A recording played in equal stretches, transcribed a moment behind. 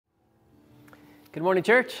Good morning,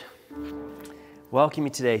 church. Welcome you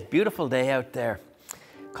today. Beautiful day out there.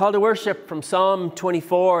 Call to worship from Psalm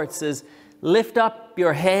 24. It says, "Lift up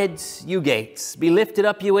your heads, you gates. Be lifted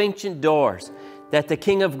up, you ancient doors, that the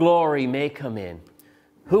King of glory may come in."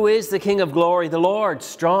 Who is the King of glory? The Lord,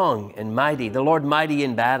 strong and mighty, the Lord mighty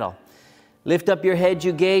in battle. Lift up your heads,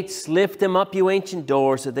 you gates. Lift them up, you ancient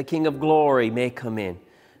doors, that the King of glory may come in.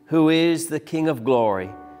 Who is the King of glory?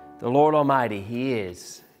 The Lord Almighty. He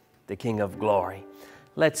is the King of glory.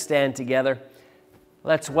 Let's stand together.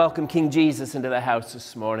 Let's welcome King Jesus into the house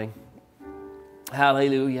this morning.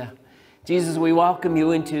 Hallelujah. Jesus, we welcome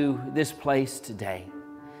you into this place today.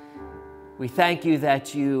 We thank you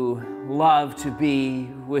that you love to be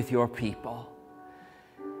with your people.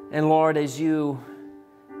 And Lord, as you,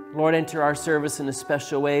 enter our service in a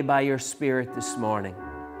special way by your Spirit this morning.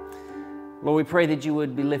 Lord, we pray that you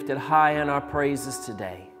would be lifted high on our praises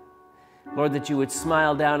today. Lord, that you would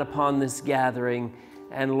smile down upon this gathering,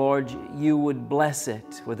 and Lord, you would bless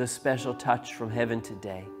it with a special touch from heaven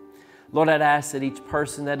today. Lord, I'd ask that each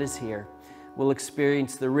person that is here will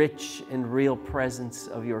experience the rich and real presence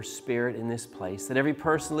of your Spirit in this place, that every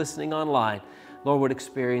person listening online, Lord, would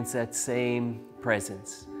experience that same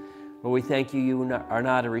presence. Lord, we thank you, you are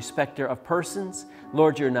not a respecter of persons.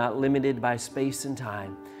 Lord, you're not limited by space and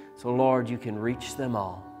time. So Lord, you can reach them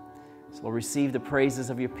all. So we'll receive the praises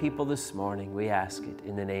of your people this morning. We ask it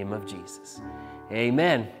in the name of Jesus.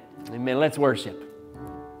 Amen. Amen. Let's worship.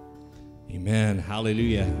 Amen.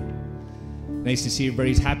 Hallelujah. Nice to see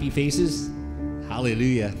everybody's happy faces.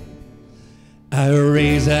 Hallelujah. I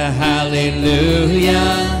raise a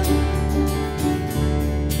hallelujah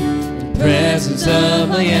in presence of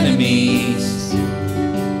my enemies.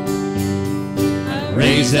 I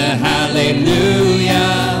raise a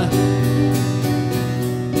hallelujah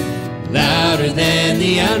louder than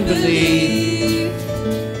the unbelief.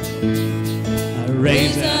 I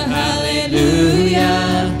raise a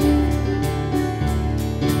hallelujah.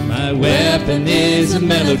 My weapon is a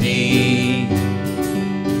melody.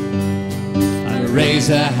 I raise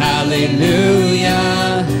a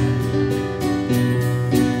hallelujah.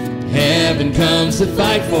 Heaven comes to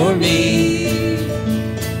fight for me.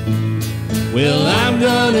 Well, I'm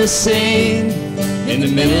gonna sing in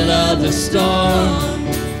the middle of the storm.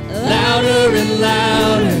 Louder and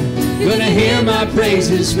louder, gonna hear my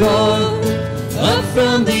praises roar. Up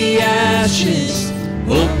from the ashes,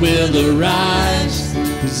 hope will arise.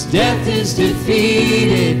 'Cause death is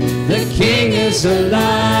defeated, the King is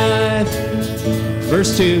alive.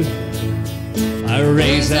 Verse 2, I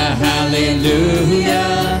raise a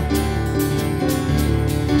hallelujah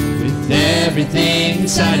with everything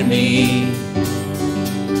inside of me.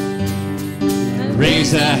 I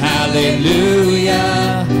raise a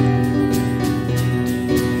hallelujah.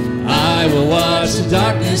 I will watch the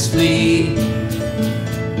darkness flee.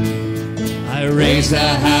 I raise a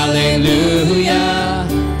hallelujah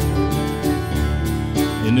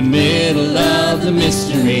in the middle of the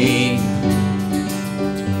mystery.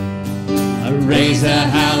 I raise a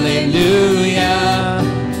hallelujah.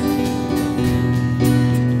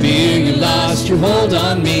 Fear you lost your hold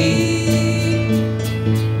on me.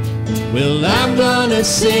 Well, I'm gonna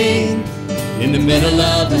sing in the middle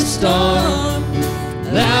of the storm.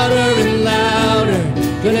 Louder and louder,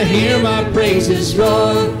 gonna hear my praises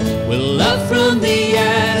roar. Well, up from the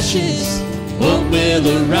ashes, hope will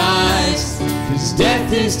arise. 'Cause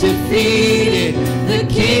death is defeated, the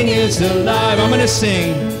King is alive. I'm gonna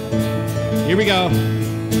sing. Here we go.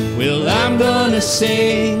 Well, I'm gonna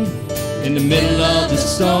sing in the middle of the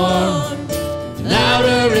storm.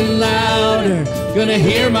 Louder and louder, gonna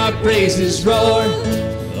hear my praises roar.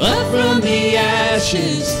 Up from the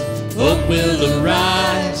ashes, hope will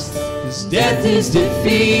arise. 'Cause death is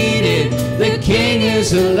defeated, the King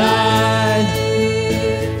is alive.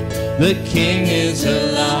 The King is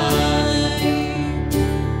alive.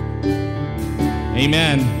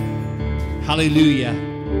 Amen. Hallelujah.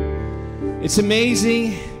 It's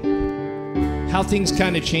amazing how things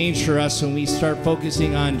kind of change for us when we start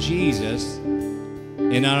focusing on Jesus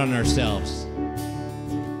and not on ourselves.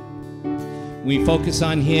 We focus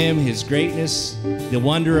on Him, His greatness, the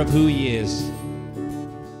wonder of who He is.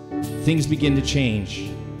 Things begin to change.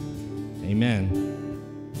 Amen.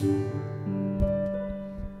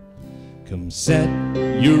 Come set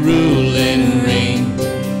your rule and reign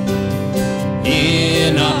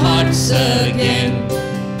in our hearts again.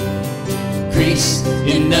 Increase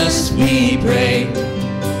in us, we pray.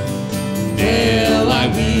 There why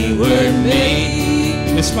we were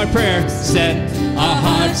made. This is my prayer. Set our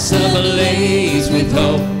hearts ablaze with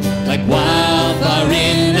hope, like wildfire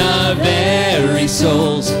in our very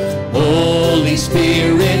souls. Holy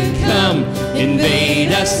Spirit, come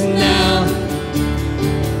invade us now.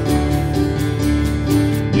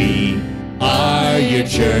 We are your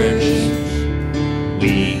church.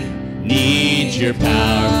 We need your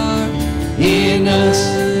power in us.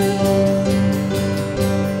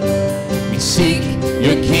 We seek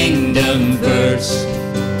your kingdom first.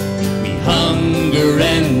 We hunger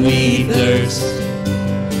and we thirst.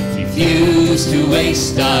 Refuse to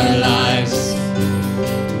waste our lives.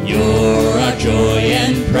 You're our joy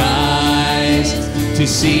and prize. To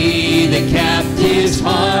see the captives'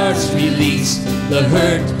 hearts released, the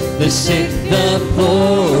hurt, the sick, the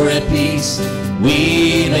poor at peace.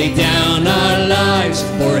 We lay down our lives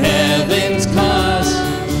for heaven's cause.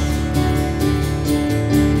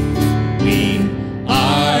 We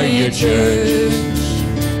are your church.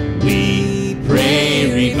 We pray,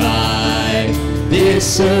 revive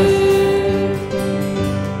this earth.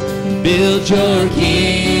 Build your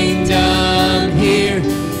kingdom here.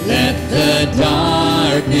 Let the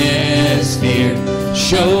darkness fear.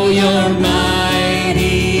 Show your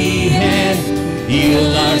mighty hand.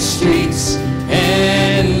 Heal our streets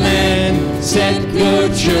and land. Set your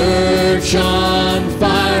church on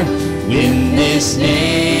fire. Win this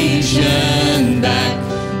nation back.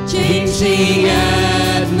 Change the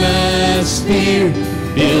atmosphere.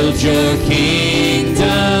 Build your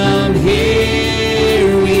kingdom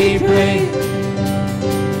here, we pray.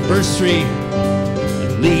 Verse 3.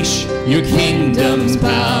 Unleash your kingdom's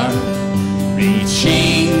power,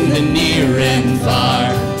 reaching the near and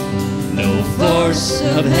far. No force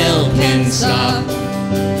of hell can stop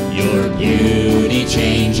your beauty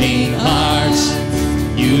changing hearts.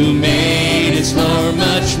 You made us for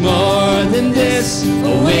much more than this.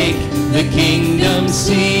 Awake the kingdom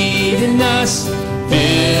seed in us.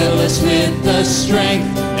 Fill us with the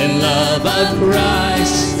strength and love of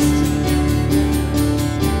Christ.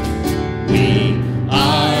 We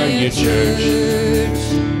are your church.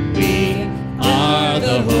 We are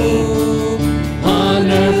the hope on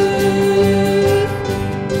earth.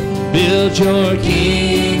 Build your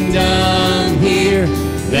kingdom here.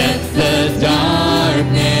 Let the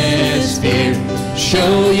darkness fear.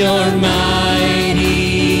 Show your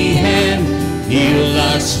mighty hand. Heal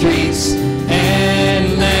our streets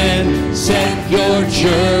and land. Set your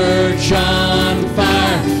church on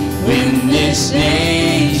fire. Win this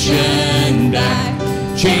nation back.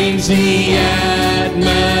 Change the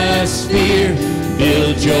atmosphere.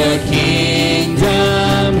 Build your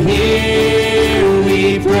kingdom here,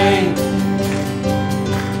 we pray.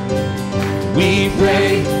 We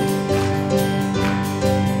pray.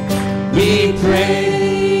 We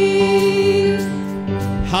pray.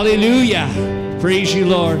 Hallelujah. Praise you,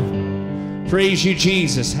 Lord. Praise you,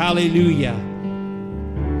 Jesus. Hallelujah.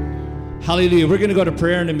 Hallelujah. We're going to go to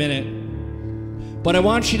prayer in a minute. But I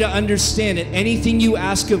want you to understand that anything you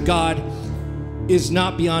ask of God is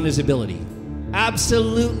not beyond his ability.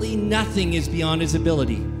 Absolutely nothing is beyond his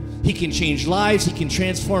ability. He can change lives. He can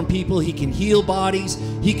transform people. He can heal bodies.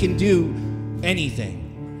 He can do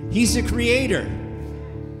anything. He's the creator.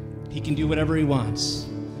 He can do whatever he wants.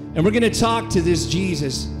 And we're going to talk to this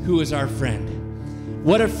Jesus who is our friend.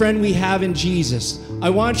 What a friend we have in Jesus. I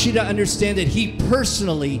want you to understand that he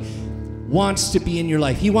personally wants to be in your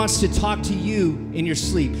life. He wants to talk to you in your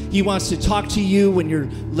sleep. He wants to talk to you when you're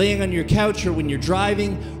laying on your couch or when you're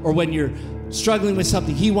driving or when you're struggling with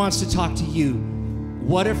something. He wants to talk to you.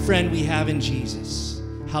 What a friend we have in Jesus.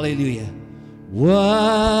 Hallelujah.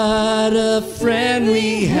 What a friend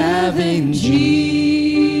we have in Jesus.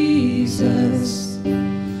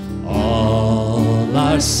 All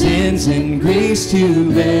our sins and griefs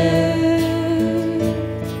to bear.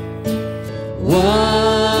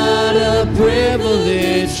 What a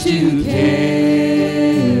privilege to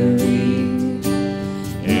carry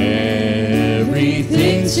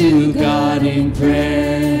everything to God in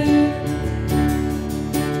prayer.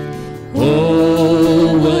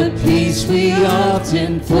 Oh, what peace we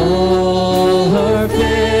often forfeit.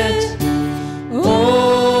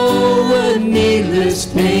 Oh, what needless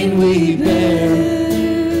pain we bear.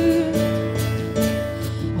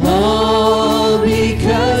 All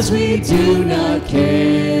because we do not carry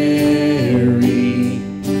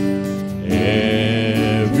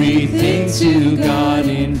everything to God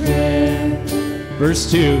in prayer. Verse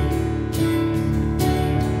 2.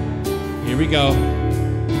 Here we go.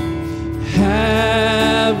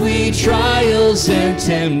 Have we trials and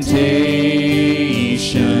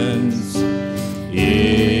temptations?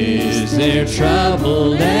 Is there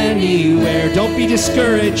trouble anywhere? Don't be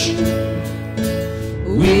discouraged.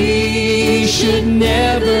 We should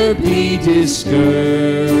never be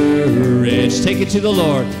discouraged. Take it to the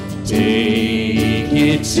Lord. Take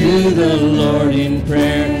it to the Lord in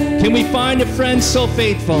prayer. Can Can we find a friend so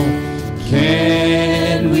faithful?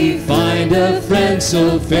 Can we find a friend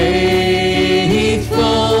so faithful,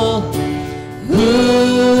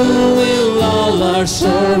 who will all our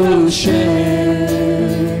sorrows share?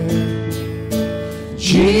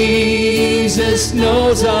 Jesus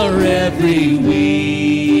knows our every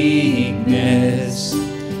weakness.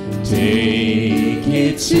 Take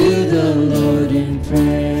it to the Lord in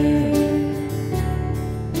prayer.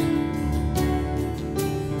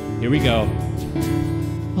 Here we go.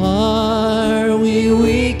 Are we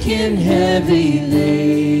weak and heavy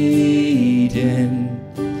laden,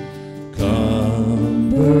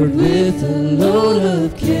 cumbered with a load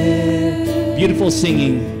of care? Beautiful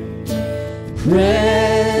singing.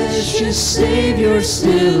 Precious Savior,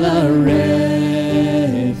 still our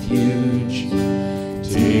refuge.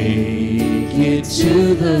 Take it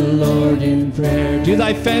to the Lord in prayer. Do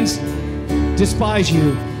thy friends despise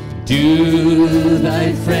you? Do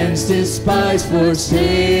thy friends despise,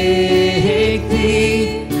 forsake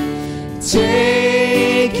thee?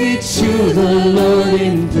 Take it to the Lord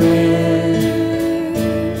in prayer.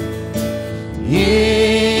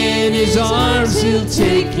 In his arms he'll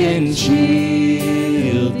take and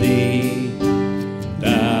shield thee.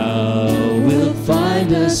 Thou wilt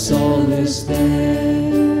find a solace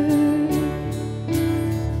there.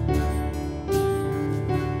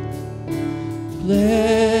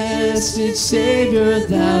 Blessed Savior,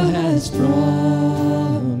 thou hast promised,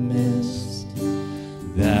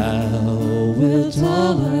 thou wilt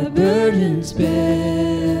all our burdens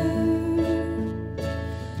bear.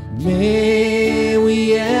 May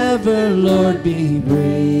we ever, Lord, be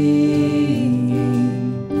bringing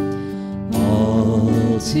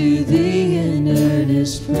all to thee in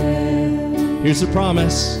earnest prayer. Here's a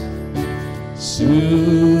promise.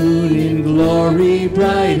 Soon in glory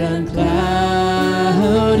bright unclouded,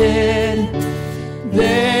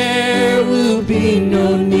 there will be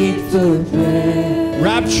no need for prayer.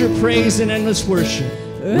 Rapture, praise, and endless worship.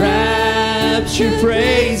 Rapture,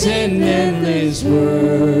 praise, and endless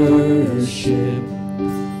worship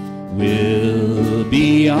will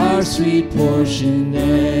be our sweet portion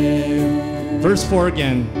there. Verse 4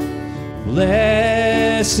 again.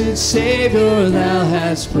 Blessed Savior, thou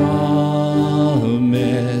hast promised,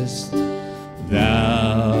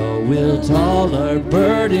 thou wilt all our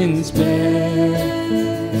burdens bear.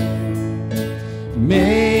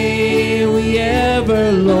 May we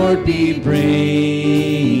ever, Lord, be bringing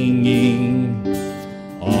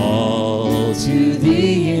all to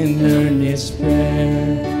thee in earnest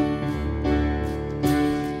prayer.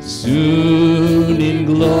 Soon in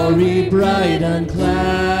glory bright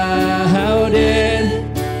unclouded,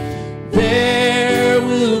 there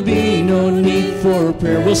will be no need for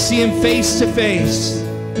prayer. We'll see him face to face.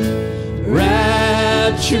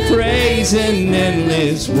 Rapture, praise, and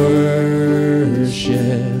endless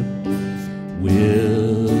worship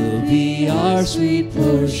will be our sweet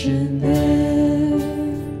portion there.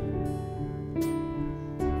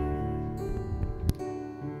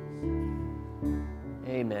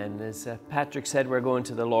 Amen. As Patrick said, we're going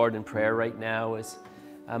to the Lord in prayer right now. As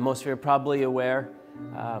most of you are probably aware,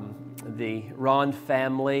 the Ron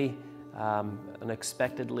family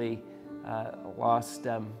unexpectedly lost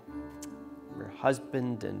her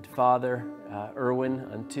husband and father, Erwin,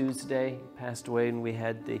 on Tuesday. Passed away, and we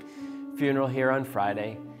had the funeral here on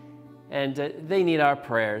Friday. And they need our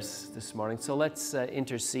prayers this morning, so let's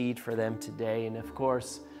intercede for them today. And of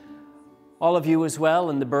course, all of you as well,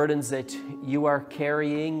 and the burdens that you are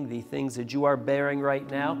carrying, the things that you are bearing right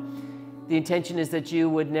now. The intention is that you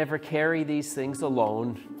would never carry these things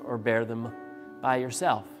alone or bear them by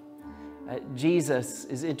yourself. Jesus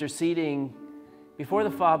is interceding before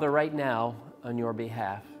the Father right now on your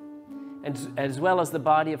behalf. And as well as the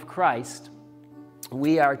body of Christ,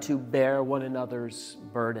 we are to bear one another's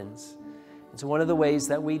burdens. And so one of the ways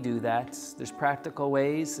that we do that, there's practical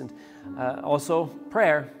ways, and also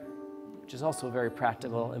prayer, which is also a very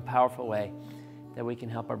practical and powerful way that we can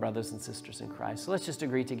help our brothers and sisters in Christ. So let's just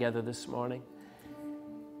agree together this morning.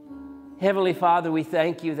 Heavenly Father, we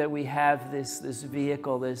thank you that we have this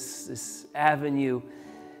vehicle, this avenue.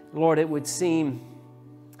 Lord, it would seem,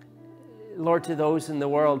 Lord, to those in the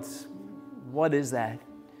world, what is that?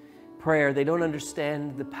 Prayer. They don't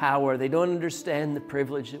understand the power. They don't understand the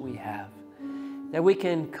privilege that we have. That we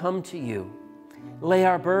can come to you, lay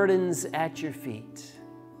our burdens at your feet.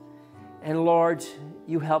 And Lord,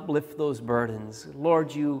 you help lift those burdens.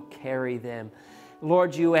 Lord, you carry them.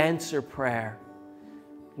 Lord, you answer prayer.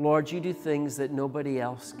 Lord, you do things that nobody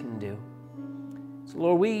else can do. So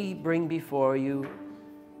Lord, we bring before you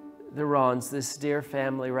the Rons, this dear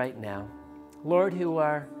family right now. Lord, who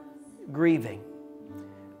are grieving.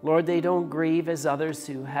 Lord, they don't grieve as others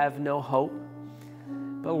who have no hope.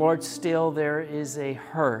 But Lord, still there is a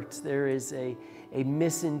hurt. There is a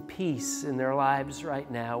missing piece in their lives right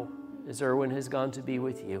now as Erwin has gone to be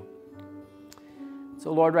with you.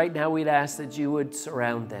 So Lord, right now we'd ask that you would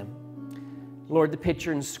surround them. Lord, the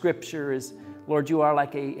picture in Scripture is, Lord, you are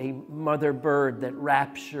like a mother bird that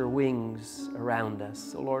wraps your wings around us.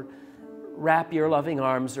 So Lord, wrap your loving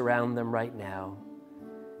arms around them right now.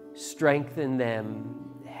 Strengthen them,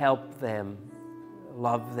 help them,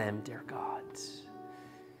 love them, dear God.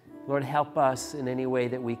 Lord, help us in any way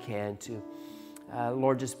that we can to,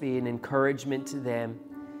 Lord, just be an encouragement to them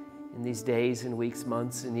in these days and weeks,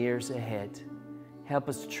 months and years ahead. Help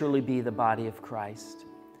us to truly be the body of Christ.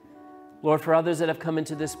 Lord, for others that have come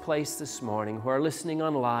into this place this morning, who are listening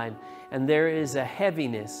online, and there is a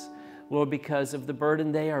heaviness, Lord, because of the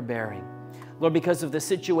burden they are bearing. Lord, because of the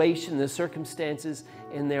situation, the circumstances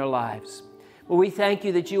in their lives. Well, we thank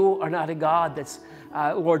you that you are not a God that's,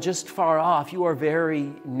 Lord, just far off. You are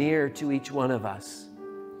very near to each one of us.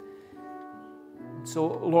 So,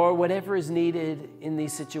 Lord, whatever is needed in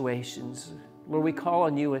these situations, Lord, we call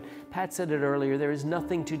on you. And Pat said it earlier, there is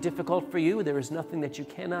nothing too difficult for you. There is nothing that you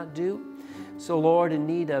cannot do. So, Lord, in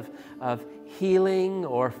need of healing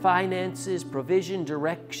or finances, provision,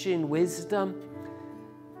 direction, wisdom,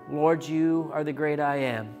 Lord, you are the great I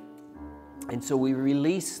am. And so we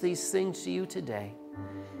release these things to you today.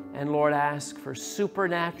 And Lord, ask for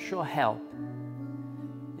supernatural help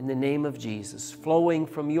in the name of Jesus, flowing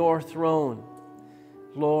from your throne,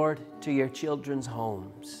 Lord, to your children's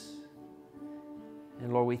homes.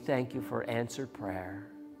 And Lord, we thank you for answered prayer.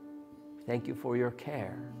 Thank you for your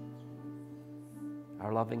care,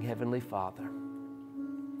 our loving Heavenly Father,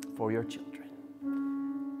 for your children.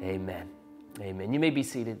 Amen. Amen. You may be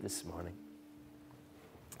seated this morning.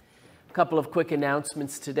 A couple of quick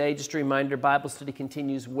announcements today. Just a reminder, Bible study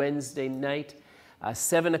continues Wednesday night,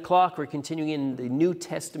 7 o'clock. We're continuing in the New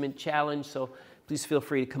Testament challenge, so please feel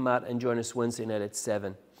free to come out and join us Wednesday night at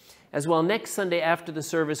 7. As well, next Sunday after the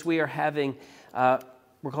service, we are having,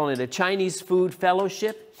 we're calling it a Chinese food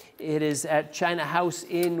fellowship. It is at China House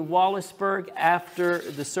in Wallaceburg after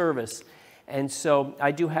the service. And so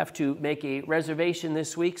I do have to make a reservation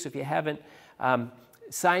this week, so if you haven't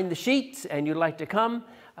signed the sheet and you'd like to come,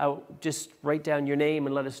 just write down your name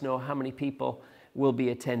and let us know how many people will be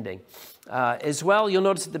attending. As well, you'll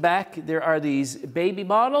notice at the back there are these baby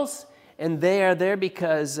bottles, and they are there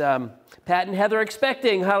because Pat and Heather are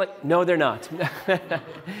expecting. No, they're not.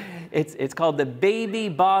 It's called the Baby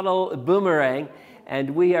Bottle Boomerang,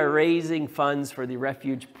 and we are raising funds for the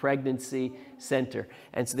Refuge Pregnancy Center.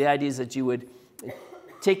 And so the idea is that you would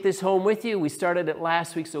take this home with you. We started it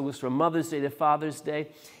last week, so it was from Mother's Day to Father's Day.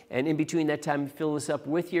 And in between that time, fill this up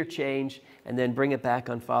with your change and then bring it back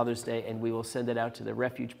on Father's Day, and we will send it out to the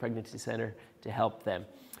Refuge Pregnancy Center to help them.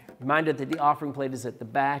 Reminder that the offering plate is at the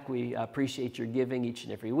back. We appreciate your giving each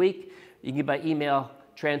and every week. You can give by email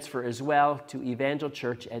transfer as well to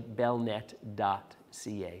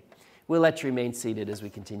evangelchurch@belnet.ca. We'll let you remain seated as we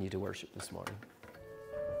continue to worship this morning.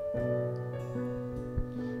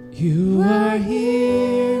 You are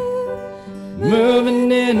here,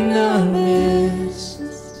 moving in our midst.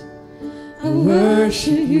 I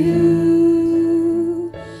worship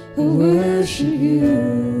you, I worship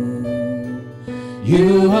you.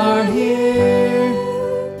 You are here,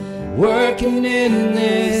 working in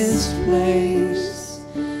this place.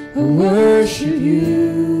 I worship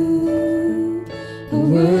you, I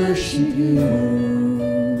worship you.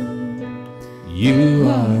 You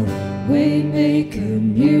are Waymaker,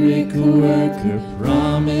 miracle worker,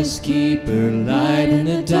 promise keeper, light in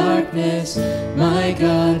the darkness. My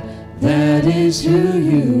God, that is who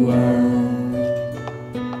you are.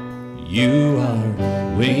 You are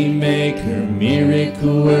Waymaker,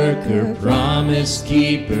 miracle worker, promise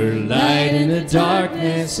keeper, light in the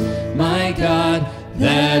darkness. My God,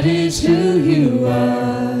 that is who you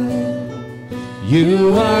are.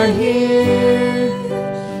 You are here,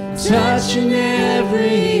 touching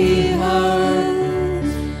every heart.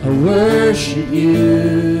 I worship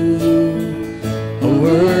you, I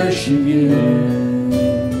worship you.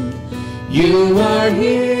 You are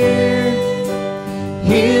here,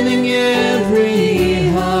 healing every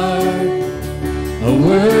heart. I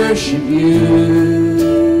worship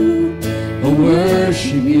you, I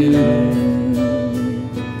worship you.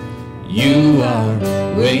 You are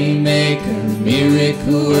Waymaker,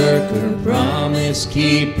 miracle worker, promise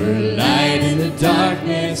keeper, light in the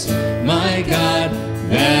darkness. My God,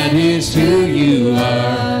 that is who you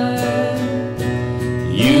are.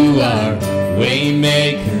 You are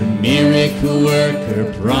Waymaker, miracle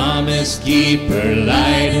worker, promise keeper,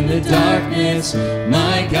 light in the darkness.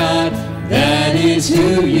 My God, that is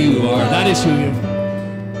who you are. That is who you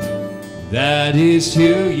are. That is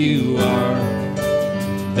who you are.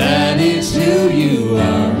 That is who you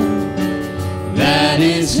are. That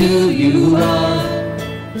is who you are.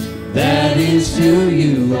 That is who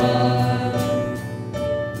you are.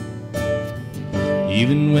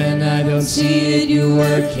 Even when I don't see it, you're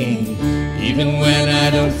working. Even when I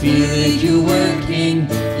don't feel it, you're working.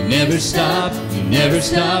 You never stop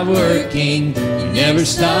working. You never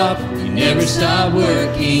stop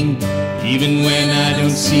working. Even when I don't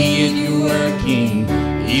see it, you're working.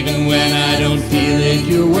 Even when I don't feel it,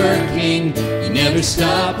 you're working. You never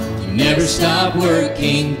stop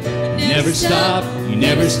working. You never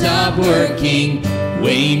stop working.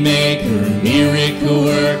 Waymaker, miracle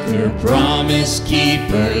worker, promise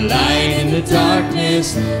keeper, light in the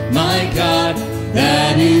darkness. My God,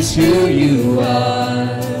 that is who you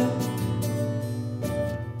are.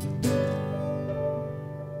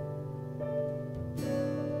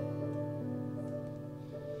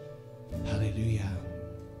 Hallelujah.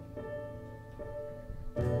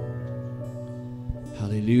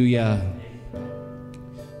 Hallelujah.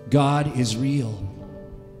 God is real.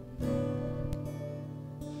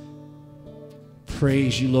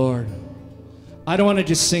 Praise you, Lord. I don't want to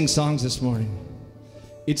just sing songs this morning.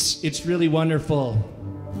 It's really wonderful.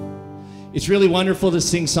 It's really wonderful to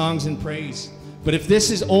sing songs and praise. But if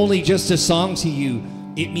this is only just a song to you,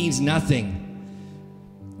 it means nothing.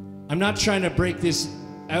 I'm not trying to break this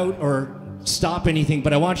out or stop anything,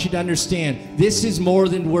 but I want you to understand, this is more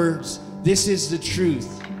than words. This is the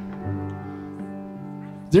truth.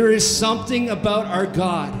 There is something about our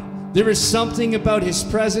God. There is something about his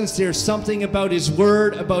presence. There's something about his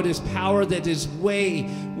word, about his power that is way,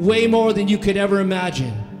 way more than you could ever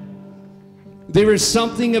imagine. There is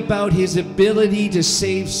something about his ability to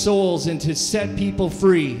save souls and to set people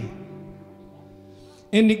free.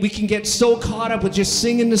 And we can get so caught up with just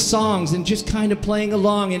singing the songs and just kind of playing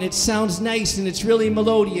along, and it sounds nice and it's really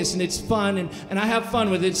melodious and it's fun, and I have fun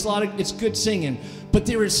with it. It's good singing. But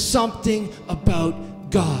there is something about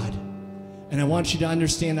God. And I want you to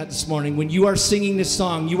understand that this morning. When you are singing this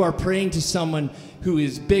song, you are praying to someone who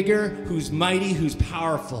is bigger, who's mighty, who's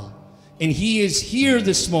powerful. And he is here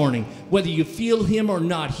this morning. Whether you feel him or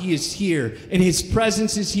not, he is here. And his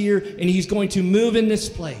presence is here, and he's going to move in this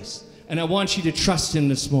place. And I want you to trust him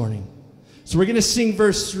this morning. So we're going to sing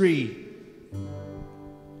verse 3.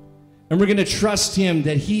 And we're going to trust him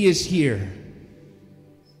that he is here.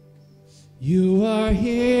 You are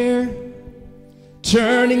here,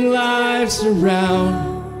 turning lives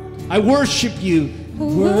around. I worship you. I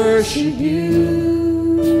worship you.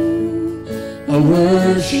 I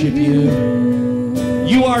worship you.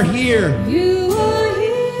 You are here. You are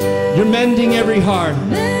here. You're mending every heart.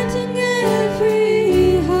 Mending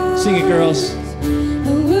every heart. Sing it, girls. I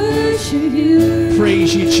worship you.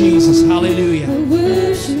 Praise you, Jesus. Hallelujah. I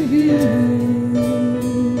worship you.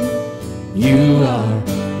 You are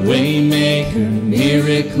Waymaker,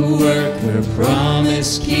 miracle worker,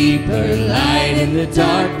 promise keeper, light in the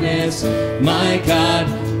darkness. My God,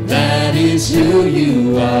 that is who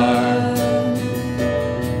you are.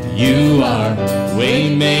 You are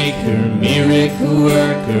Waymaker, miracle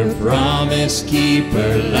worker, promise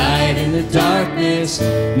keeper, light in the darkness.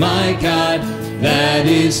 My God, that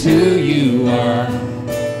is who you are.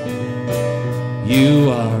 You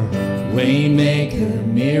are Waymaker,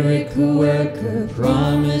 miracle worker,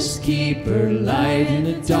 promise keeper, light in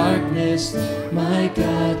the darkness. My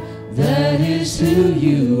God, that is who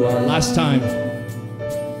you are. Last time.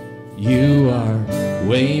 You are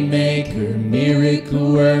Waymaker,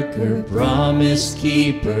 miracle worker, promise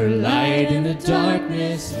keeper, light in the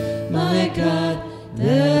darkness. My God,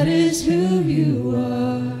 that is who you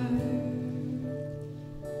are.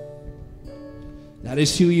 That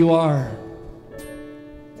is who you are.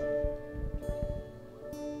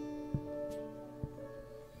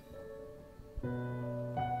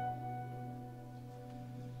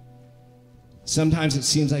 Sometimes it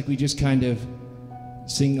seems like we just kind of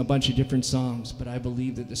sing a bunch of different songs, but I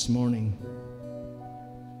believe that this morning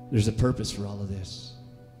there's a purpose for all of this.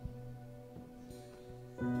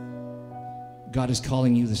 God is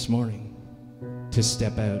calling you this morning to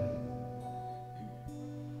step out.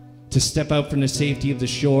 To step out from the safety of the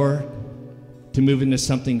shore, to move into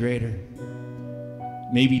something greater.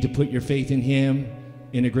 Maybe to put your faith in him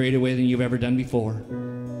in a greater way than you've ever done before.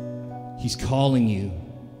 He's calling you.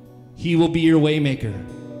 He will be your waymaker.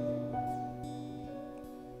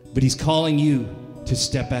 But he's calling you to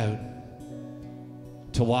step out,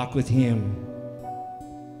 to walk with him,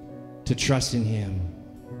 to trust in him,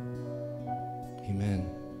 Amen.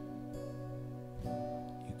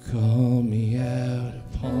 You call me out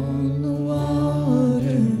upon the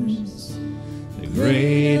waters, the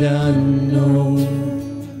great unknown,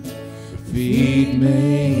 where feet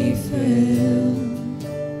may fail.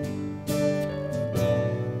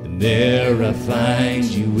 And there I find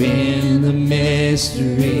you in the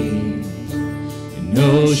mystery, in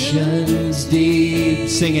oceans deep.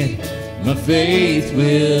 Sing it. My faith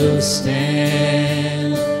will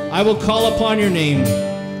stand. I will call upon your name.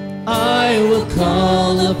 I will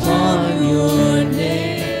call upon your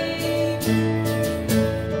name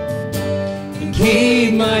and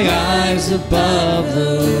keep my eyes above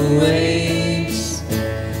the waves.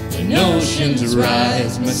 When oceans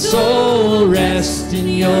rise, my soul will rest in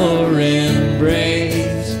your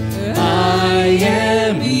embrace. I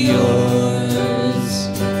am yours,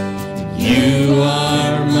 you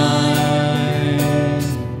are mine.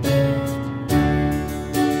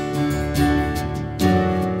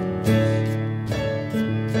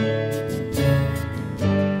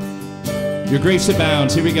 Your grace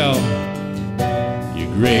abounds. Here we go.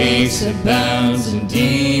 Your grace abounds in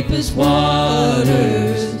deepest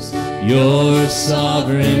waters. Your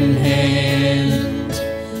sovereign hand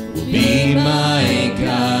will be my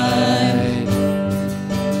guide.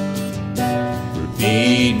 Where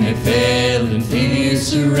feet may fail and fear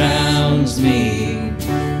surrounds me,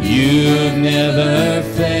 you've never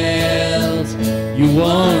failed. You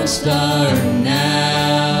won't start now.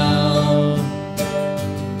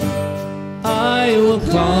 I will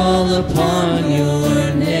call upon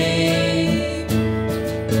your name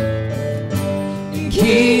and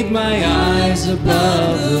keep my eyes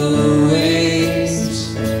above the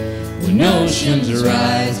waves. When oceans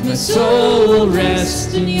rise, my soul will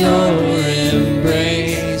rest in your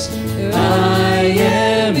embrace. I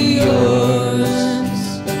am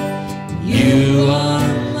yours, you are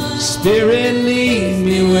mine. Spirit, lead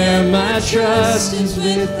me where my trust is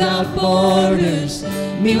without borders.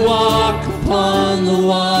 Me walk upon the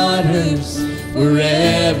waters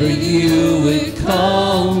wherever you would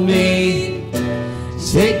call me.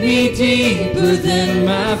 Take me deeper than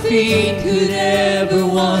my feet could ever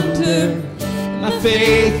wander. My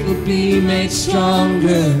faith will be made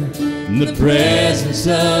stronger in the presence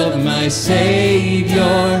of my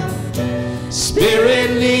Savior.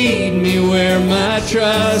 Spirit, lead me where my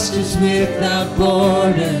trust is without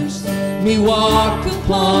borders. Me walk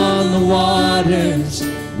upon the waters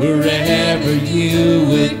wherever you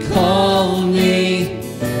would call me.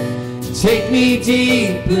 Take me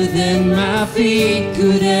deeper than my feet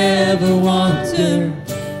could ever wander.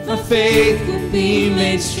 My faith will be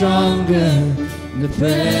made stronger in the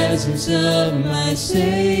presence of my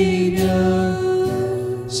Savior.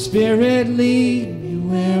 Spirit, lead me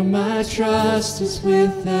where my trust is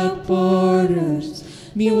without borders.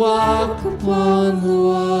 Me walk upon the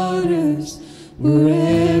waters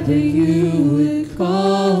wherever you would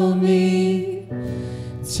call me.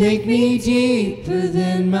 Take me deeper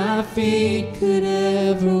than my feet could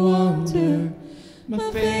ever wander. My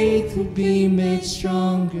faith will be made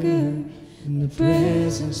stronger in the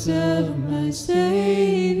presence of my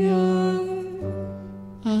Savior.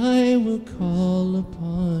 I will call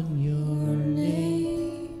upon your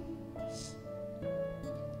name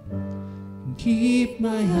and keep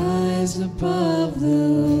my eyes above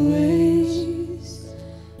the waves.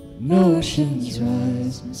 When oceans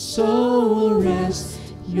rise, my soul will rest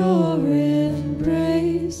in your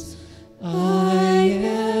embrace. I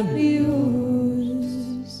am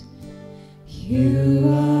yours, you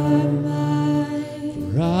are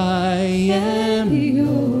mine. For I am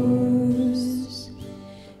yours,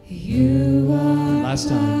 you are last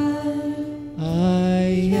time.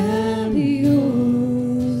 I am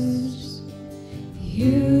yours,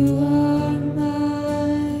 you are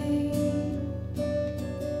mine.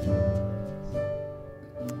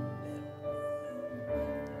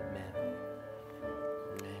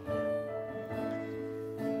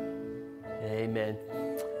 Amen.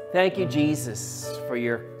 Thank you, Jesus, for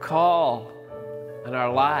your call on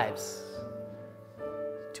our lives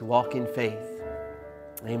to walk in faith.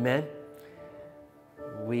 Amen.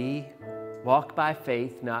 We walk by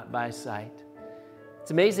faith, not by sight.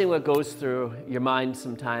 It's amazing what goes through your mind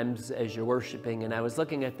sometimes as you're worshiping. And I was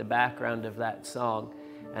looking at the background of that song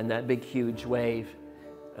and that big, huge wave,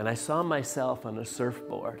 and I saw myself on a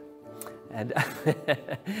surfboard. And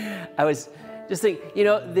I was just thinking, you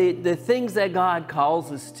know, the things that God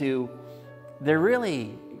calls us to, they're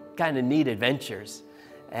really kind of neat adventures.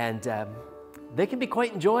 And they can be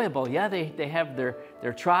quite enjoyable. Yeah, they have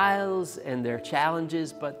their trials and their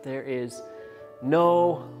challenges, but there is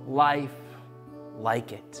no life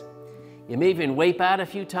like it. You may even wipe out a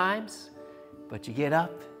few times, but you get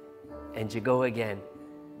up and you go again.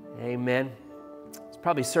 Amen. There's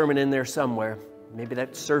probably a sermon in there somewhere. Maybe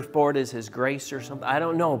that surfboard is His grace or something. I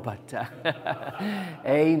don't know, but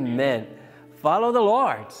amen. Follow the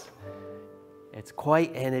Lord. It's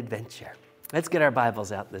quite an adventure. Let's get our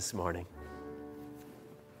Bibles out this morning.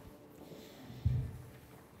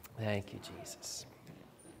 Thank you, Jesus.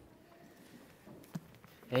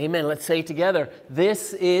 Amen. Let's say together,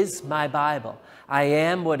 this is my Bible. I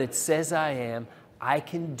am what it says I am. I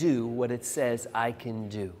can do what it says I can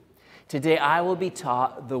do. Today I will be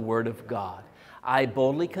taught the Word of God. I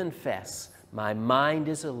boldly confess, my mind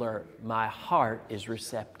is alert, my heart is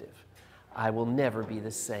receptive. I will never be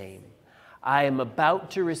the same. I am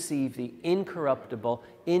about to receive the incorruptible,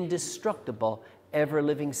 indestructible,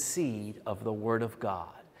 ever-living seed of the Word of God.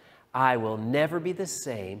 I will never be the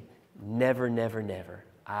same, never, never, never.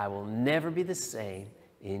 I will never be the same.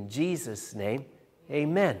 In Jesus' name,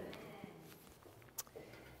 amen.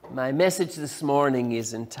 My message this morning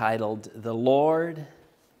is entitled, The Lord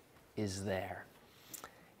is There.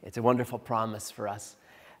 It's a wonderful promise for us.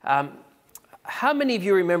 How many of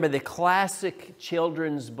you remember the classic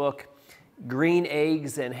children's book, Green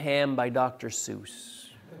Eggs and Ham by Dr. Seuss?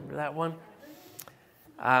 Remember that one?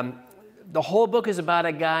 The whole book is about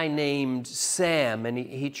a guy named Sam, and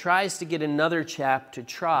he tries to get another chap to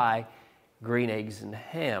try green eggs and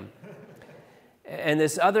ham. And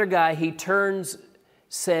this other guy, he turns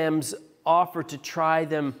Sam's offer to try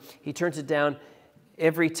them, he turns it down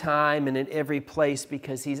every time and in every place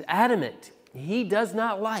because he's adamant. He does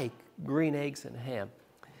not like green eggs and ham.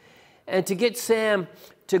 And to get Sam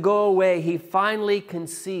to go away, he finally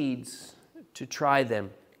concedes to try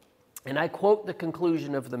them. And I quote the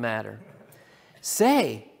conclusion of the matter.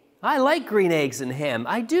 Say, I like green eggs and ham.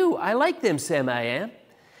 I do. I like them, Sam, I am.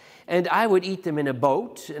 And I would eat them in a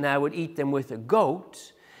boat, and I would eat them with a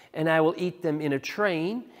goat, and I will eat them in a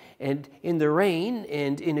train, and in the rain,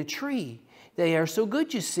 and in a tree. They are so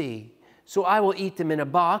good, you see. So I will eat them in a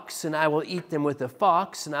box, and I will eat them with a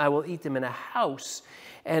fox, and I will eat them in a house,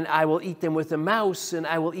 and I will eat them with a mouse, and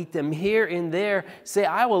I will eat them here and there. Say,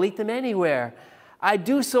 I will eat them anywhere. I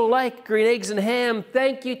do so like green eggs and ham.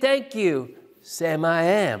 Thank you, Sam I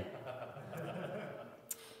am.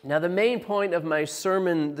 Now, the main point of my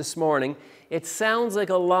sermon this morning, it sounds like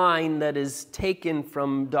a line that is taken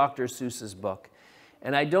from Dr. Seuss's book.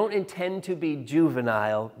 And I don't intend to be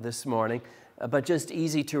juvenile this morning, but just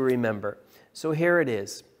easy to remember. So here it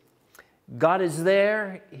is. God is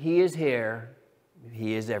there, He is here,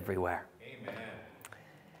 He is everywhere. Amen.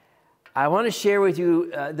 I want to share with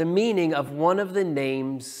you the meaning of one of the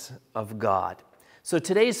names of God. So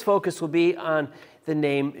today's focus will be on the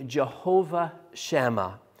name Jehovah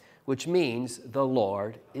Shammah, which means the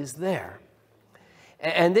Lord is there.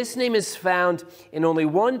 And this name is found in only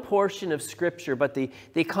one portion of Scripture, but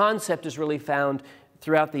the concept is really found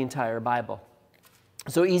throughout the entire Bible.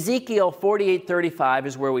 So Ezekiel 48:35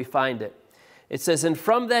 is where we find it. It says, and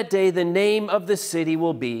from that day the name of the city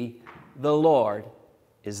will be, the Lord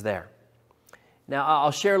is there. Now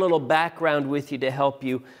I'll share a little background with you to help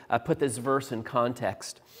you put this verse in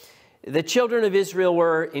context. The children of Israel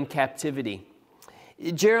were in captivity.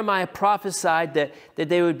 Jeremiah prophesied that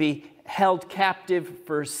they would be held captive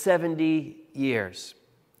for 70 years.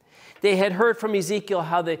 They had heard from Ezekiel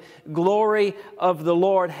how the glory of the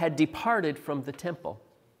Lord had departed from the temple.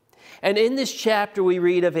 And in this chapter we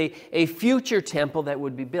read of a future temple that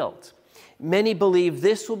would be built. Many believe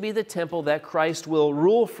this will be the temple that Christ will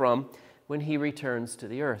rule from when He returns to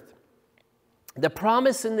the earth. The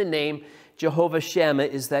promise in the name Jehovah Shammah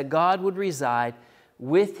is that God would reside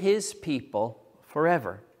with His people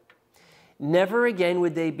forever. Never again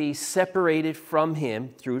would they be separated from Him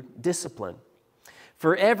through discipline.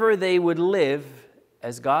 Forever they would live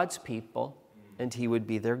as God's people, and He would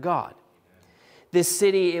be their God. This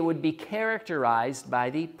city, it would be characterized by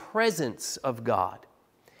the presence of God.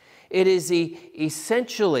 It is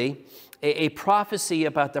essentially a prophecy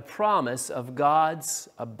about the promise of God's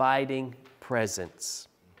abiding presence.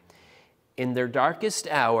 In their darkest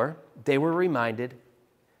hour, they were reminded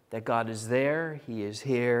that God is there, He is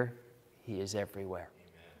here, He is everywhere.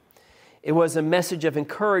 Amen. It was a message of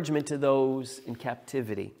encouragement to those in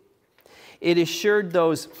captivity. It assured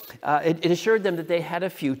them that they had a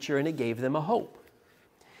future, and it gave them a hope.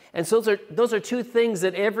 And so those are two things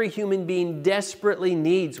that every human being desperately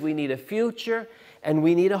needs. We need a future and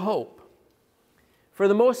we need a hope. For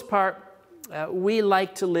the most part, we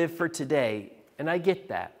like to live for today, and I get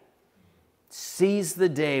that. Seize the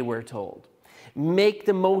day, we're told. Make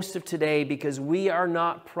the most of today because we are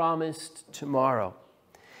not promised tomorrow.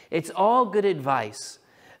 It's all good advice,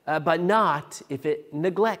 but not if it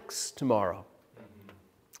neglects tomorrow.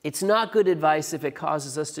 It's not good advice if it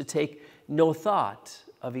causes us to take no thought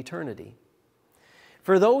of eternity.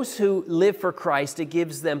 For those who live for Christ, it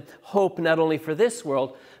gives them hope not only for this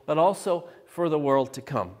world, but also for the world to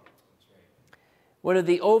come. One of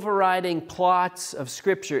the overriding plots of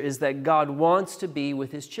Scripture is that God wants to be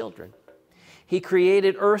with His children. He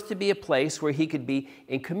created earth to be a place where He could be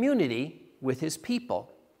in community with His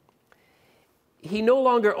people. He no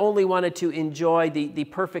longer only wanted to enjoy the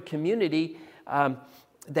perfect community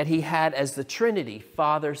that He had as the Trinity,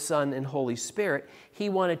 Father, Son, and Holy Spirit. He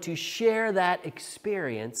wanted to share that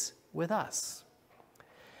experience with us.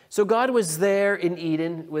 So God was there in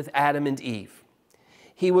Eden with Adam and Eve.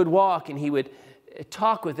 He would walk and He would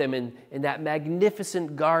talk with them in that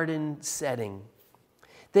magnificent garden setting.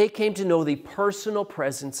 They came to know the personal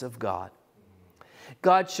presence of God.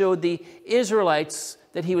 God showed the Israelites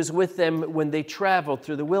that He was with them when they traveled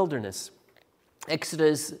through the wilderness.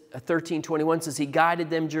 Exodus 13:21 says He guided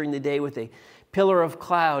them during the day with a pillar of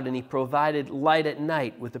cloud, and He provided light at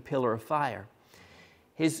night with a pillar of fire.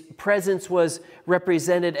 His presence was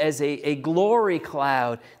represented as a glory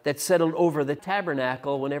cloud that settled over the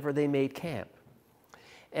tabernacle whenever they made camp.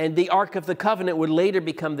 And the Ark of the Covenant would later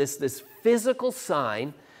become this physical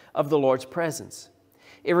sign of the Lord's presence.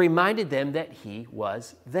 It reminded them that He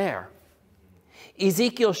was there.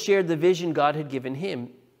 Ezekiel shared the vision God had given him.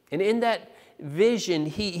 And in that vision,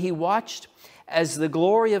 he watched as the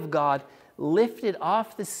glory of God lifted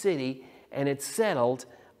off the city and it settled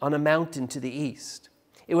on a mountain to the east.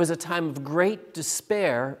 It was a time of great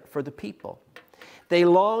despair for the people. They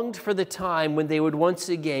longed for the time when they would once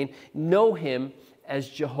again know Him as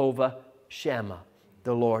Jehovah Shammah.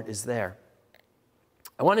 The Lord is there.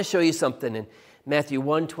 I want to show you something in Matthew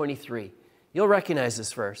 1:23. You'll recognize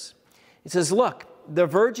this verse. It says, "Look, the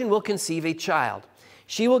virgin will conceive a child.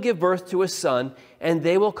 She will give birth to a son, and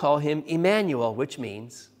they will call him Emmanuel," which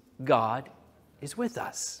means God is with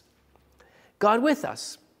us. God with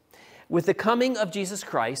us. With the coming of Jesus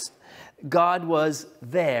Christ, God was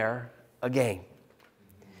there again.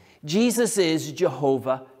 Jesus is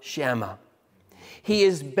Jehovah Shammah. He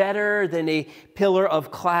is better than a pillar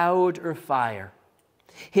of cloud or fire.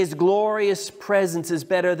 His glorious presence is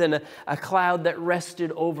better than a cloud that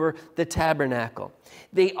rested over the tabernacle.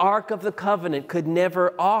 The Ark of the Covenant could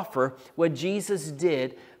never offer what Jesus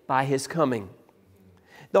did by His coming.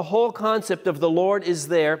 The whole concept of the Lord is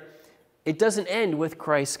there. It doesn't end with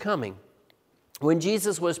Christ's coming. When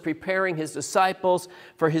Jesus was preparing His disciples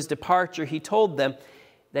for His departure, He told them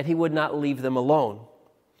that He would not leave them alone.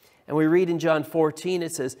 And we read in John 14,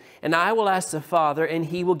 it says, "And I will ask the Father, and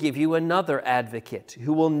He will give you another advocate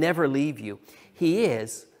who will never leave you. He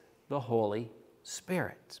is the Holy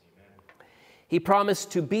Spirit." He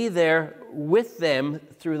promised to be there with them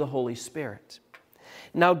through the Holy Spirit.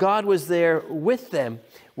 Now God was there with them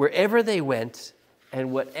wherever they went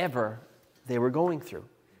and whatever they were going through.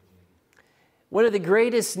 One of the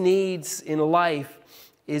greatest needs in life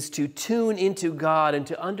is to tune into God and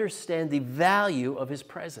to understand the value of His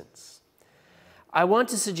presence. I want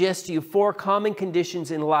to suggest to you 4 common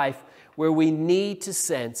conditions in life where we need to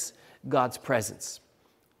sense God's presence.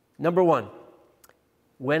 Number 1,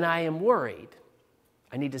 when I am worried,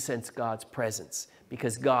 I need to sense God's presence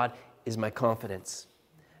because God is my confidence.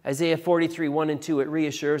 Isaiah 43:1-2, it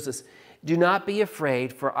reassures us, "Do not be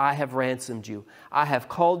afraid, for I have ransomed you. I have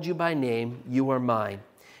called you by name, you are mine.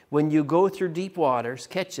 When you go through deep waters,"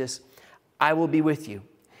 catch this, "I will be with you.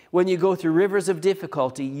 When you go through rivers of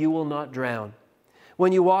difficulty, you will not drown.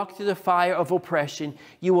 When you walk through the fire of oppression,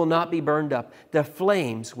 you will not be burned up. The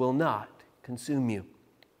flames will not consume you."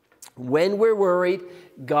 When we're worried,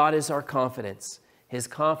 God is our confidence. His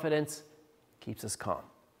confidence keeps us calm.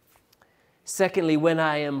 Secondly, when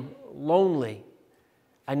I am lonely,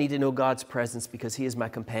 I need to know God's presence because He is my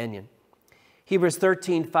companion. Hebrews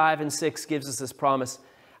 13:5-6 gives us this promise,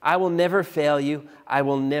 "I will never fail you. I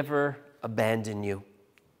will never abandon you."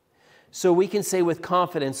 So we can say with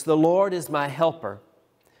confidence, "The Lord is my helper,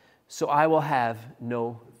 so I will have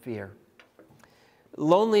no fear."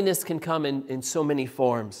 Loneliness can come in so many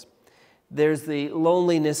forms. There's the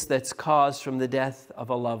loneliness that's caused from the death of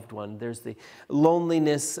a loved one. There's the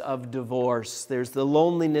loneliness of divorce. There's the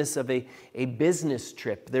loneliness of a business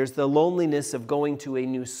trip. There's the loneliness of going to a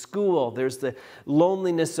new school. There's the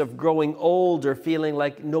loneliness of growing old or feeling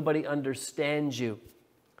like nobody understands you.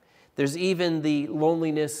 There's even the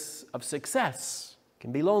loneliness of success. It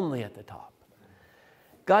can be lonely at the top.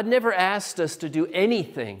 God never asked us to do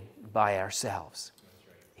anything by ourselves.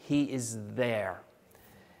 He is there.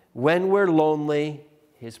 When we're lonely,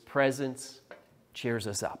 His presence cheers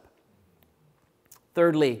us up.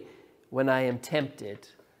 Thirdly, when I am tempted,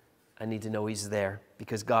 I need to know He's there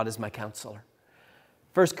because God is my counselor.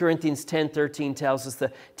 1 Corinthians 10:13 tells us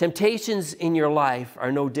the temptations in your life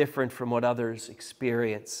are no different from what others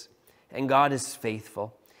experience, and God is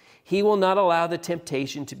faithful. He will not allow the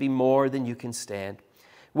temptation to be more than you can stand.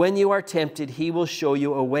 When you are tempted, He will show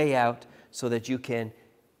you a way out so that you can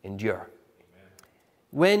endure. Amen.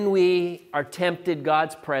 When we are tempted,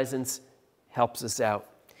 God's presence helps us out.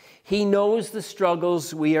 He knows the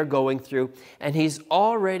struggles we are going through, and He's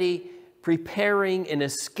already preparing an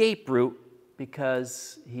escape route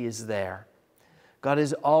because He is there. God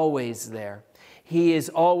is always there. He is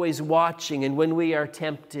always watching, and when we are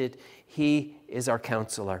tempted, He is our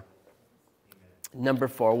counselor. Amen. Number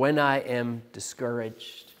 4, when I am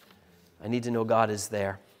discouraged, I need to know God is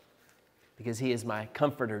there because He is my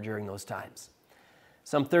comforter during those times.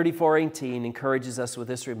 Psalm 34:18 encourages us with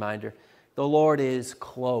this reminder: the Lord is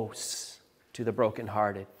close to the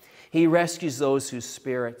brokenhearted. He rescues those whose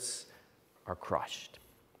spirits are crushed.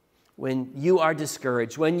 When you are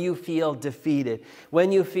discouraged, when you feel defeated,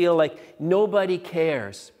 when you feel like nobody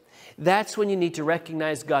cares, that's when you need to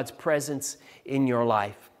recognize God's presence in your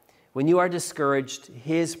life. When you are discouraged,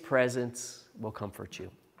 His presence will comfort you.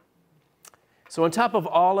 So on top of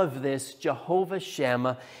all of this, Jehovah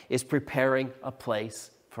Shammah is preparing a place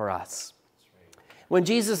for us. When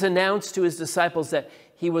Jesus announced to His disciples that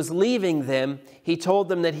He was leaving them, He told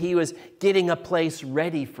them that He was getting a place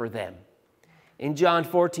ready for them. In John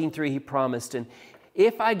 14:3, He promised, "And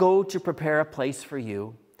if I go to prepare a place for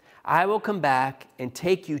you, I will come back and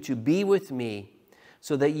take you to be with me,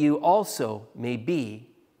 so that you also may be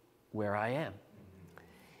where I am."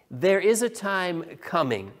 There is a time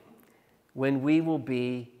coming when we will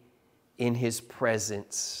be in His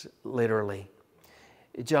presence, literally.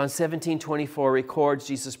 John 17:24 records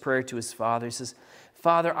Jesus' prayer to His Father. He says,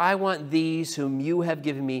 "Father, I want these whom you have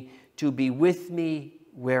given me to be with me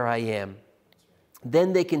where I am.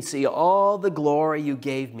 Then they can see all the glory you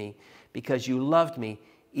gave me because you loved me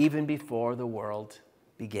even before the world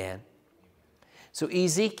began." So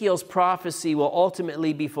Ezekiel's prophecy will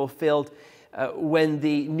ultimately be fulfilled when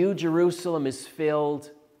the New Jerusalem is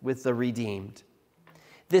filled with the redeemed.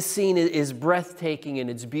 This scene is breathtaking in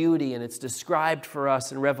its beauty, and it's described for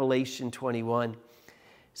us in Revelation 21. It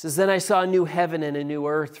says, "Then I saw a new heaven and a new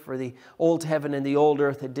earth, for the old heaven and the old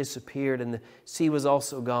earth had disappeared, and the sea was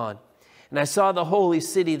also gone. And I saw the holy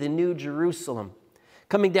city, the New Jerusalem,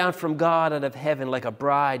 coming down from God out of heaven like a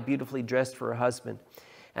bride beautifully dressed for her husband.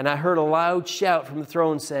 And I heard a loud shout from the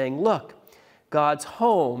throne saying, 'Look, God's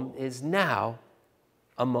home is now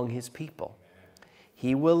among His people.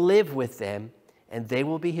 He will live with them, and they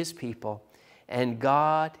will be His people, and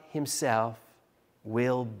God Himself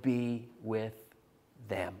will be with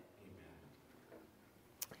them.'"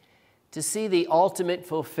 To see the ultimate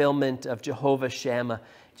fulfillment of Jehovah Shammah,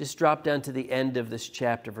 just drop down to the end of this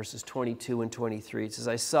chapter, verses 22 and 23. It says,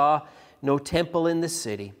 "I saw no temple in the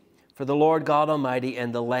city, for the Lord God Almighty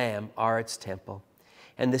and the Lamb are its temple.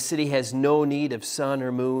 And the city has no need of sun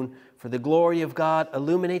or moon, for the glory of God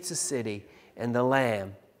illuminates the city, and the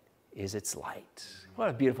Lamb is its light." What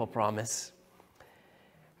a beautiful promise.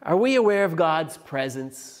 Are we aware of God's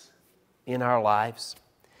presence in our lives?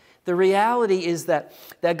 The reality is that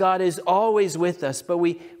God is always with us, but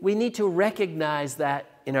we need to recognize that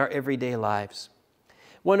in our everyday lives.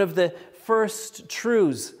 One of the first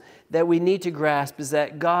truths that we need to grasp is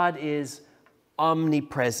that God is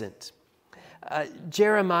omnipresent.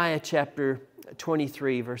 Jeremiah chapter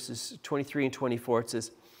 23, verses 23 and 24, it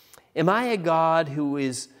says, "Am I a God who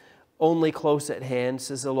is only close at hand,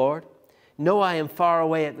 says the Lord? No, I am far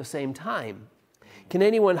away at the same time. Can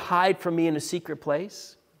anyone hide from me in a secret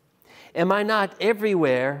place? Am I not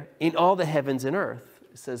everywhere in all the heavens and earth,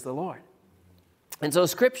 says the Lord?" And so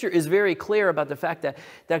Scripture is very clear about the fact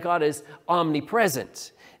that God is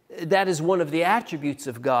omnipresent. That is one of the attributes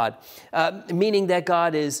of God, meaning that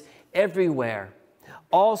God is everywhere,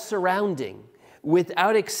 all surrounding,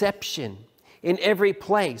 without exception, in every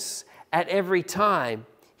place, at every time.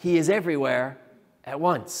 He is everywhere at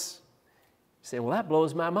once. You say, "Well, that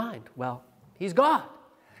blows my mind." Well, He's God,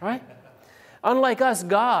 right? Unlike us,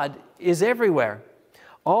 God is everywhere,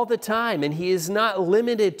 all the time, and He is not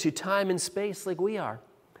limited to time and space like we are.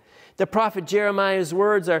 The prophet Jeremiah's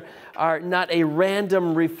words are not a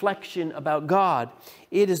random reflection about God.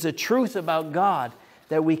 It is a truth about God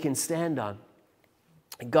that we can stand on.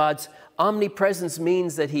 God's omnipresence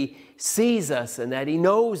means that He sees us and that He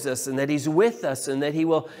knows us and that He's with us and that He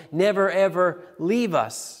will never, ever leave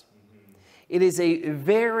us. It is a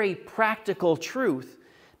very practical truth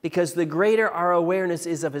because the greater our awareness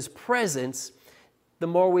is of His presence, the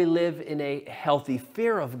more we live in a healthy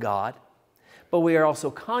fear of God, but we are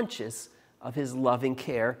also conscious of His loving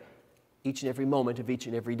care each and every moment of each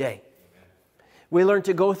and every day. We learn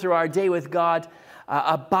to go through our day with God,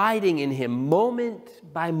 abiding in Him moment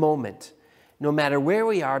by moment, no matter where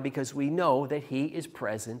we are, because we know that He is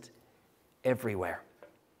present everywhere.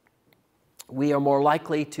 We are more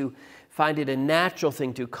likely to find it a natural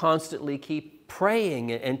thing to constantly keep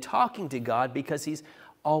praying and talking to God because He's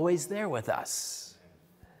always there with us.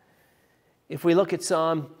 If we look at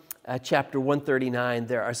Psalm chapter 139,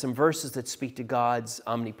 there are some verses that speak to God's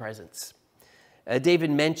omnipresence.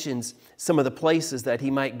 David mentions some of the places that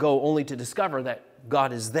he might go only to discover that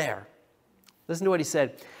God is there. Listen to what he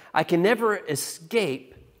said. I can never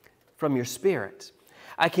escape from your spirit.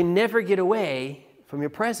 I can never get away from your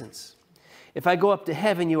presence. If I go up to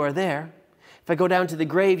heaven, you are there. If I go down to the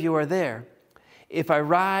grave, you are there. If I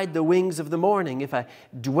ride the wings of the morning, if I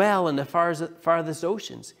dwell in the farthest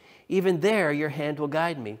oceans, even there your hand will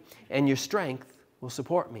guide me, and your strength will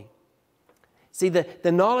support me. See,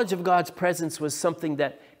 the knowledge of God's presence was something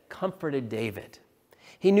that comforted David.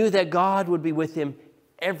 He knew that God would be with him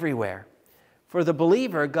everywhere. For the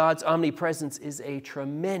believer, God's omnipresence is a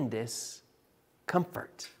tremendous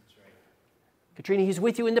comfort. Right. Katrina, He's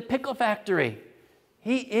with you in the pickle factory.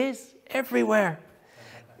 He is everywhere.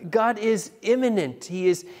 God is immanent. He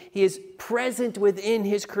is present within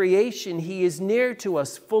His creation. He is near to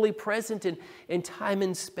us, fully present in time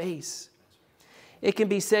and space. It can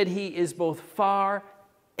be said He is both far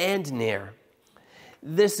and near.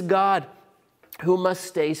 This God who must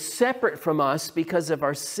stay separate from us because of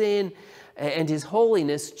our sin and His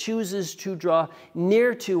holiness chooses to draw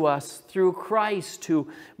near to us through Christ, who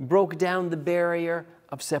broke down the barrier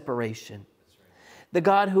of separation. The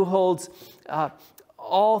God who holds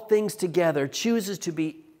all things together chooses to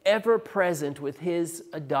be ever present with His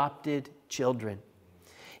adopted children.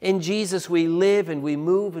 In Jesus we live and we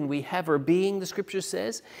move and we have our being, the Scripture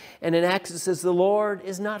says. And in Acts it says the Lord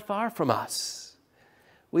is not far from us.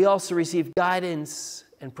 We also receive guidance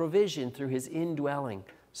and provision through His indwelling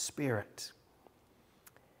Spirit.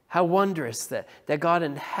 How wondrous that God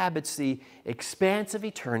inhabits the expanse of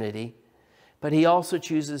eternity, but He also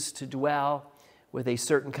chooses to dwell with a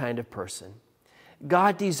certain kind of person.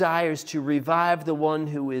 God desires to revive the one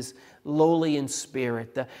who is lowly in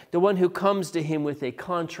spirit, the one who comes to Him with a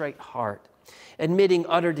contrite heart, admitting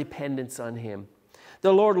utter dependence on Him.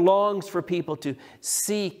 The Lord longs for people to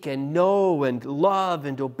seek and know and love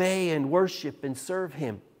and obey and worship and serve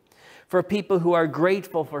Him, for people who are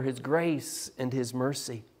grateful for His grace and His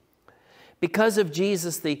mercy. Because of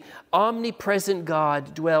Jesus, the omnipresent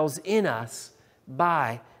God dwells in us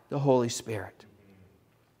by the Holy Spirit.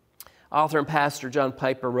 Author and pastor John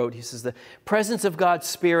Piper wrote, he says, the presence of God's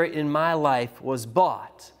Spirit in my life was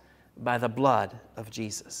bought by the blood of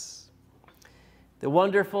Jesus. The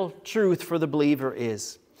wonderful truth for the believer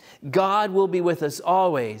is God will be with us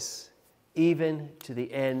always, even to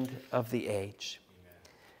the end of the age.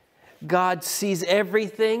 God sees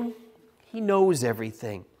everything. He knows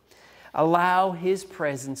everything. Allow His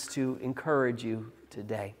presence to encourage you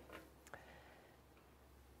today.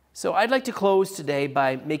 So I'd like to close today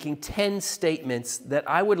by making 10 statements that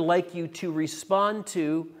I would like you to respond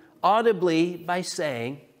to audibly by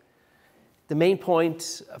saying the main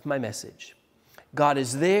point of my message. God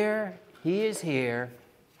is there. He is here.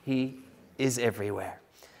 He is everywhere.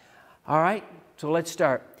 All right, so let's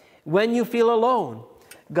start. When you feel alone,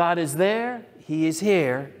 God is there. He is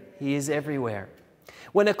here. He is everywhere.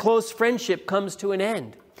 When a close friendship comes to an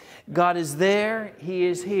end, God is there. He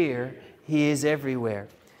is here. He is everywhere.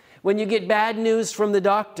 When you get bad news from the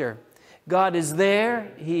doctor, God is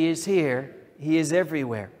there, He is here, He is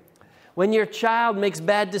everywhere. When your child makes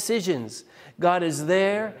bad decisions, God is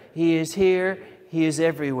there, He is here, He is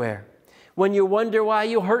everywhere. When you wonder why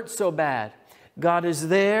you hurt so bad, God is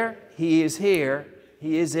there, He is here,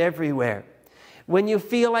 He is everywhere. When you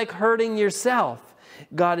feel like hurting yourself,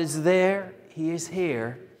 God is there, He is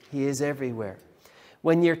here, He is everywhere.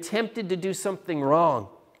 When you're tempted to do something wrong,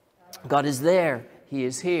 God is there, He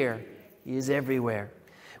is here. He is everywhere.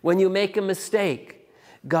 When you make a mistake,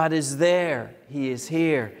 God is there. He is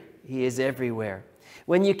here. He is everywhere.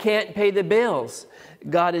 When you can't pay the bills,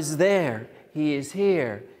 God is there. He is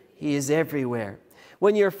here. He is everywhere.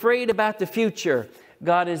 When you're afraid about the future,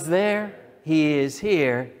 God is there. He is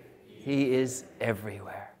here. He is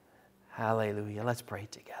everywhere. Hallelujah. Let's pray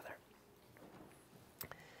together.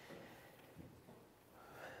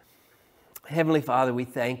 Heavenly Father, we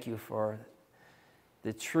thank You for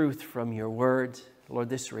the truth from Your word. Lord,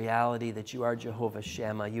 this reality that You are Jehovah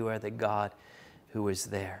Shammah, You are the God who is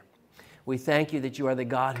there. We thank You that You are the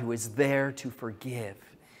God who is there to forgive.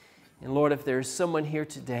 And Lord, if there's someone here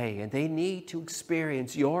today and they need to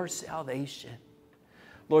experience your salvation,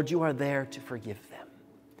 Lord, you are there to forgive them.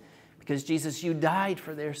 Because Jesus, you died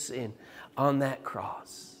for their sin on that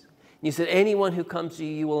cross. You said anyone who comes to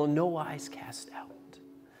you, you will in no wise cast out.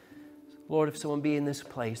 Lord, if someone be in this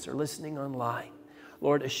place or listening online,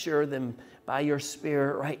 Lord, assure them by your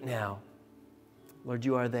Spirit right now, Lord,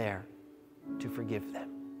 you are there to forgive them.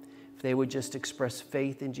 If they would just express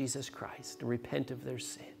faith in Jesus Christ and repent of their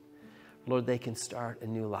sin, Lord, they can start a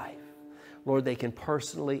new life. Lord, they can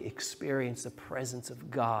personally experience the presence of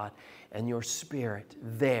God and your Spirit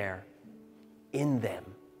there in them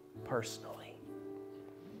personally.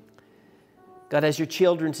 God, as your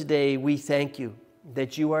children today, we thank you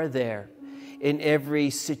that you are there in every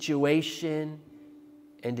situation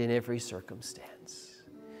and in every circumstance.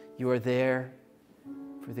 You are there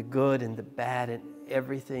for the good and the bad and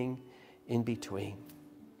everything in between.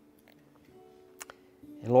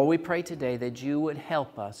 And Lord, we pray today that you would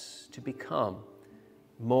help us to become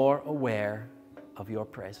more aware of your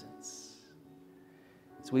presence.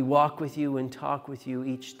 As we walk with you and talk with you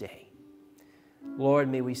each day, Lord,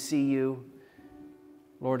 may we see you,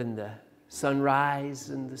 Lord, in the sunrise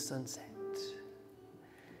and the sunset.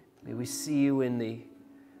 May we see you in the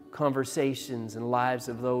conversations and lives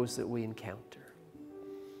of those that we encounter.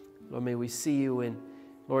 Lord, may we see you in,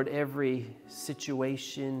 Lord, every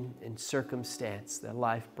situation and circumstance that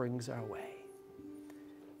life brings our way.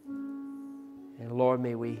 And Lord,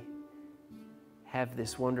 may we have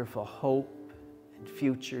this wonderful hope and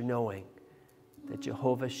future knowing that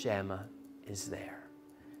Jehovah Shammah is there.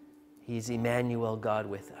 He's Emmanuel, God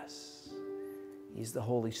with us. He's the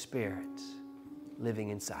Holy Spirit living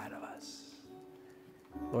inside of us.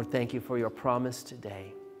 Lord, thank you for your promise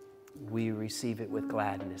today. We receive it with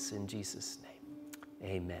gladness in Jesus' name.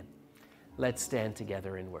 Amen. Let's stand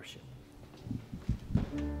together in worship.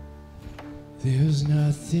 There's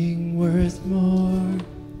nothing worth more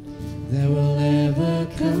that will ever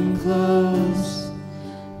come close.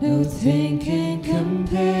 No thing can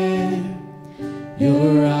compare.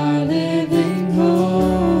 You're our living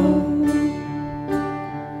hope.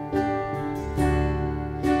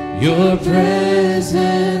 Your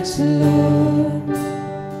presence, Lord.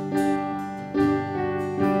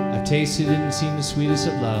 I've tasted and seen the sweetest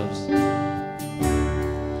of loves.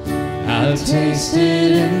 I've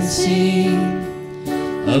tasted and seen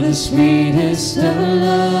of the sweetest of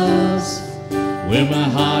loves, where my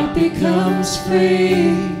heart becomes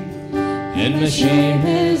free and my shame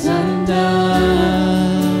is undone.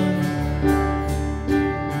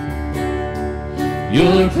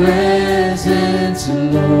 Your presence,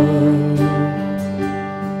 Lord.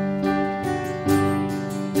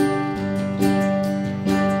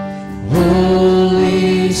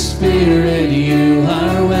 Holy Spirit, you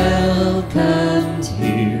are welcomed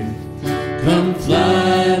here. Come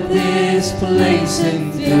flood this place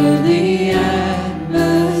and fill the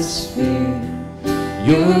atmosphere.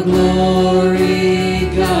 Your glory,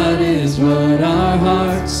 God, is what our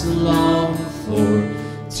hearts long for,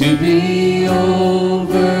 to be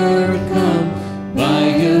overcome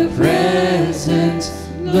by your presence,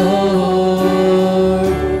 Lord.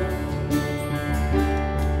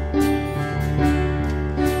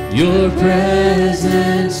 Your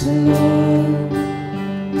presence, Lord.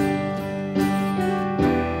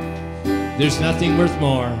 There's nothing worth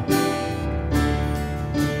more.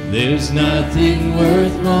 There's nothing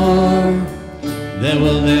worth more that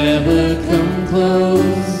will ever come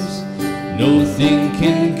close. No thing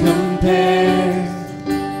can compare.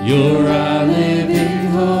 You're our living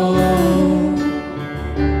hope.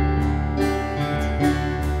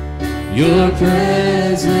 Your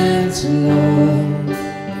presence, Lord.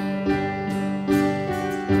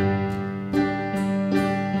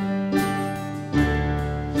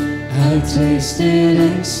 I've tasted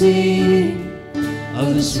and seen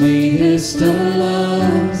of the sweetest of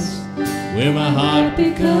loves, where my heart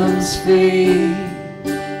becomes free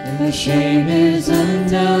and my shame is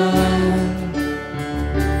undone.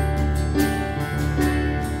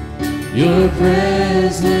 Your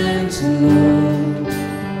presence, Lord.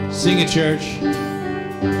 Sing it, church.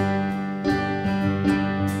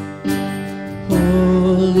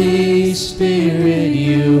 Holy Spirit,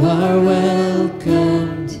 you are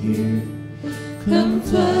welcomed here. Come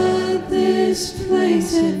flood this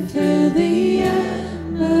place and fill the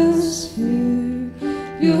atmosphere.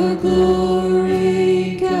 Your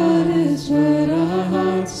glory, God, is what our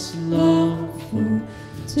hearts long for,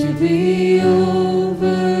 to be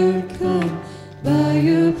overcome by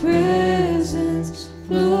your presence,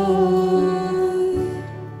 Lord.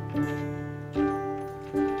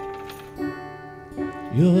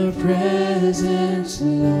 your presence,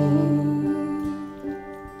 Lord.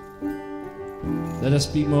 Let us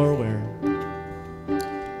be more aware.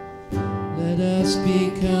 Let us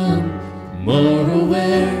become more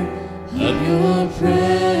aware of your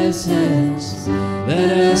presence.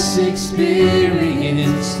 Let us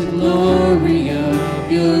experience the glory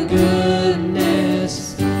of your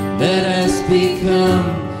goodness. Let us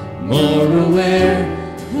become more aware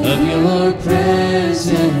of your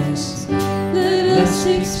presence. Let us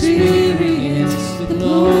experience the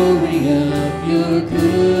glory of your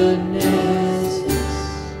goodness.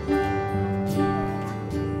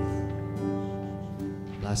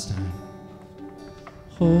 Last time.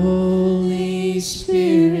 Holy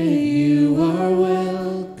Spirit, you are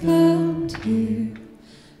welcomed here.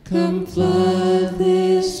 Come flood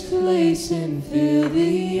this place and fill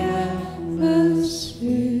the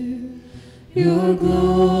atmosphere. Your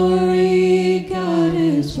glory, God,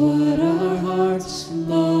 is what our hearts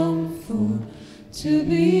long for, to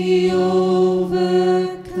be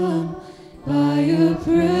overcome by your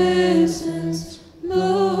presence,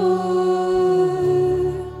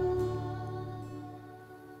 Lord.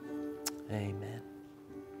 Amen.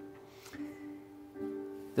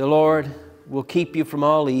 The Lord will keep you from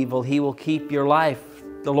all evil. He will keep your life.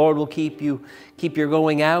 The Lord will keep your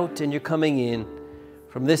going out and your coming in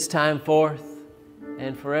from this time forth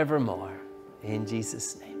and forevermore. In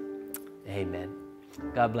Jesus' name, amen.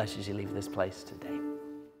 God bless you as you leave this place today.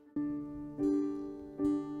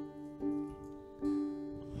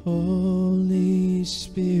 Holy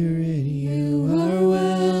Spirit, you are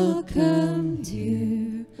welcomed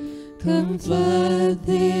here. Come flood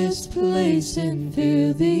this place and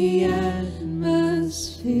fill the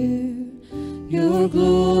atmosphere. Your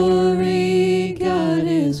glory, God,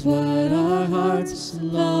 is what our hearts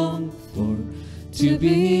long for, to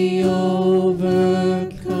be over